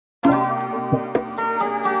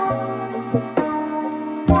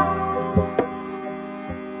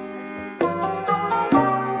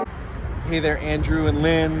Hey there, Andrew and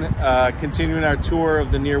Lynn. Continuing our tour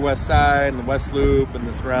of the near West Side and the West Loop and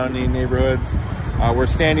the surrounding neighborhoods. We're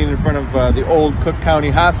standing in front of the old Cook County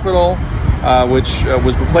Hospital, which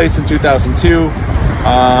was replaced in 2002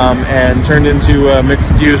 and turned into a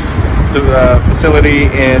mixed-use facility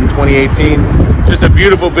in 2018. Just a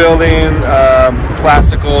beautiful building,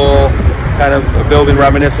 classical kind of a building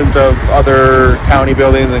reminiscent of other county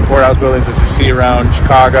buildings and courthouse buildings as you see around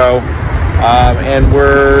Chicago. And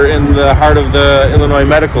we're in the heart of the Illinois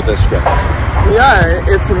Medical District. We are.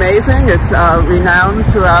 It's amazing. It's renowned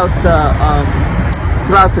throughout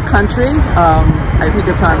the country. I think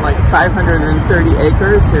it's on like 530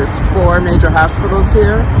 acres. There's 4 major hospitals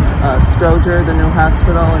here. Stroger, the new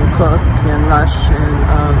hospital, and Cook, and Rush,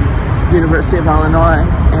 and University of Illinois.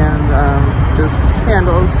 And just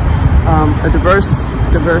handles a diverse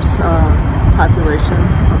population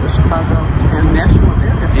of the Chicago and national area.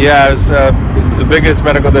 Yeah, it's the biggest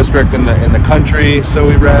medical district in the country, so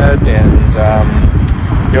we read,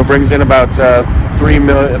 and brings in about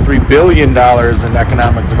 $3 billion in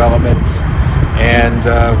economic development, and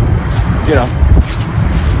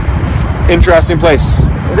interesting place.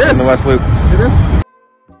 It is. In the West Loop. It is.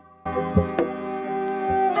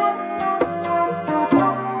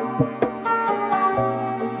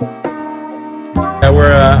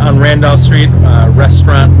 We're on Randolph Street,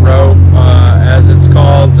 Restaurant Row, as it's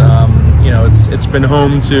called. It's been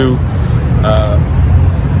home to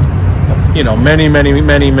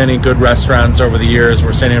many good restaurants over the years.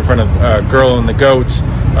 We're standing in front of Girl and the Goat,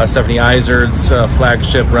 Stephanie Izard's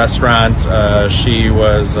flagship restaurant. She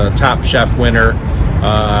was a Top Chef winner,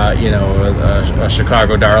 a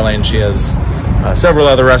Chicago darling. She has several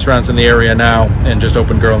other restaurants in the area now, and just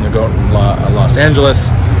opened Girl and the Goat in Los Angeles.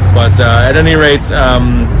 But at any rate,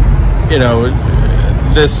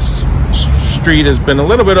 this street has been a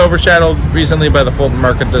little bit overshadowed recently by the Fulton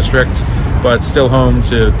Market District, but still home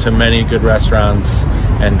to many good restaurants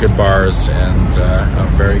and good bars, and a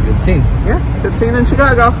very good scene. Yeah, good scene in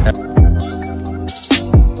Chicago.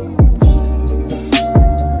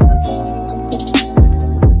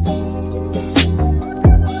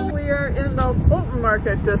 We are in the Fulton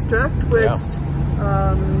Market District, which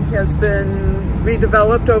has been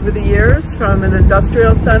redeveloped over the years from an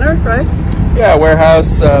industrial center, right? Yeah,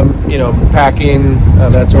 warehouse, packing,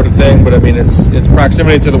 that sort of thing. But I mean, its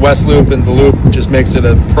proximity to the West Loop and the Loop just makes it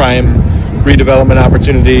a prime redevelopment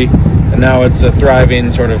opportunity. And now it's a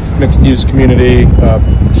thriving sort of mixed-use community.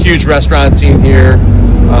 Huge restaurant scene here.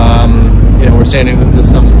 We're standing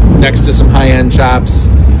next to some high-end shops.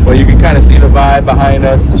 But you can kind of see the vibe behind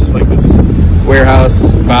us. It's just like this warehouse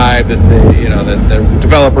vibe that the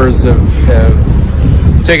developers have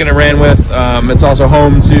taken and ran with. It's also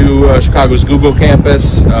home to Chicago's Google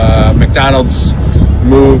campus. McDonald's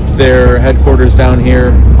moved their headquarters down here,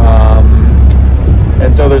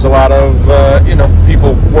 and so there's a lot of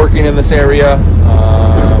people working in this area,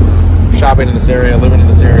 shopping in this area, living in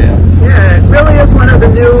this area. Yeah, it really is one of the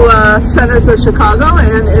new centers of Chicago,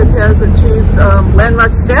 and it has achieved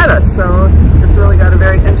landmark status. So it's really got a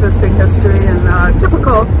very interesting history and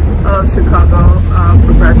typical of Chicago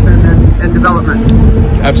progression and development.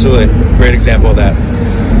 Absolutely, great example of that.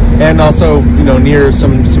 And also, near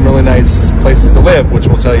some really nice places to live, which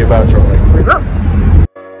we'll tell you about shortly. We will.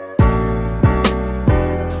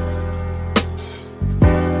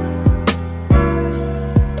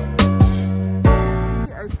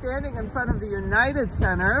 We are standing in front of the United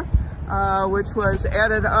Center, which was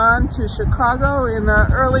added on to Chicago in the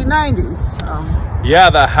early 90s.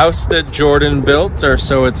 Yeah, the house that Jordan built, or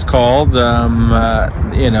so it's called.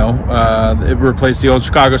 It replaced the old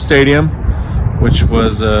Chicago Stadium, which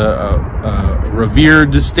was a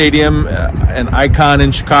revered stadium, an icon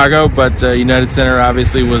in Chicago. But United Center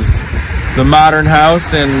obviously was the modern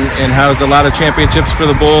house and housed a lot of championships for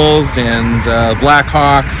the Bulls and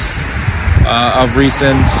Blackhawks of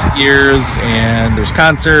recent years. And there's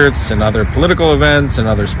concerts and other political events and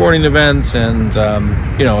other sporting events, and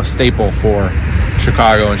a staple for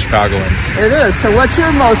Chicago and Chicagoans. It is. So what's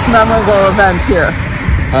your most memorable event here?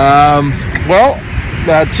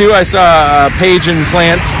 Two, I saw Page and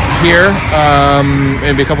Plant here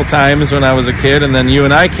maybe a couple times when I was a kid, and then you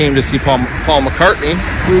and I came to see Paul McCartney.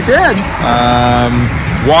 We did.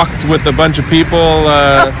 Walked with a bunch of people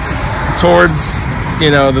towards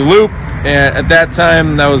the Loop, and at that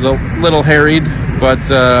time that was a little harried, but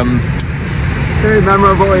very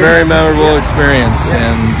memorable. Very memorable experience,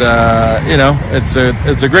 and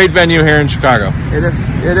it's a great venue here in Chicago. It is.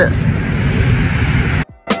 It is.